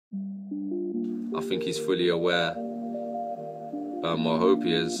I think he's fully aware. I hope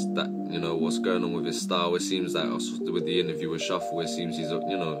he is, that, you know, what's going on with his style. It seems that with the interview with Shuffle, it seems he's,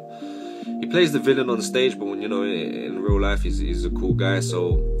 you know, he plays the villain on stage, but when, you know, in real life, he's a cool guy.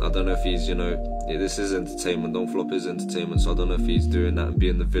 So I don't know if he's, you know, this is entertainment. Don't Flop is entertainment. So I don't know if he's doing that and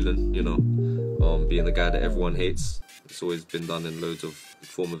being the villain, you know, being the guy that everyone hates. It's always been done in loads of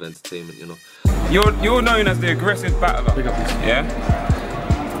form of entertainment, you know. You're known as the aggressive battler, yeah?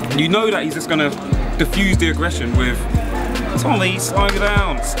 You know that he's just gonna diffuse the aggression with Tommy, slow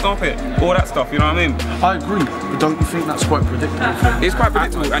down, stop it, all that stuff, you know what I mean? I agree, but don't you think that's quite predictable? It's quite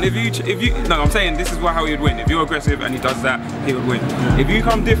predictable, and if you, no, I'm saying this is how he would win. If you're aggressive and he does that, he would win. If you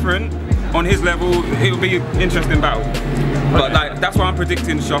come different on his level, it will be an interesting battle. But like, that's why I'm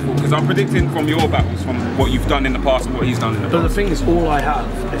predicting Shuffle, because I'm predicting from your battles, from what you've done in the past and what he's done in the past. But the thing is, all I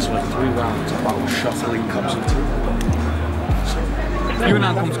have is like 3 rounds about Shuffling cups of tea.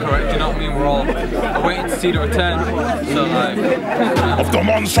 Unan comes correct, you know what I mean? We're all waiting to see the return. So like, of the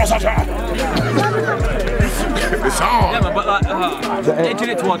monstrosity! It's hard! Yeah, man, but like, edging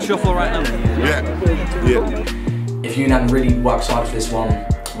it towards Shuffle right now. Yeah. If Unan really works hard for this one,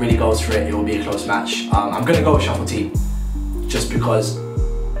 really goes for it, it will be a close match. I'm going to go with Shuffle T, just because,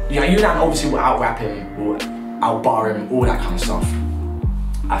 you know, Unan obviously will out-rap him, will out-bar him, all that kind of stuff.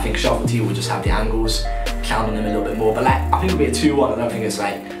 I think Shuffle T will just have the angles, count on him a little bit more, but like, I think it'll be a 2-1. I don't think it's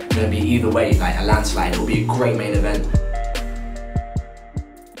like going to be either way, like a landslide. It'll be a great main event.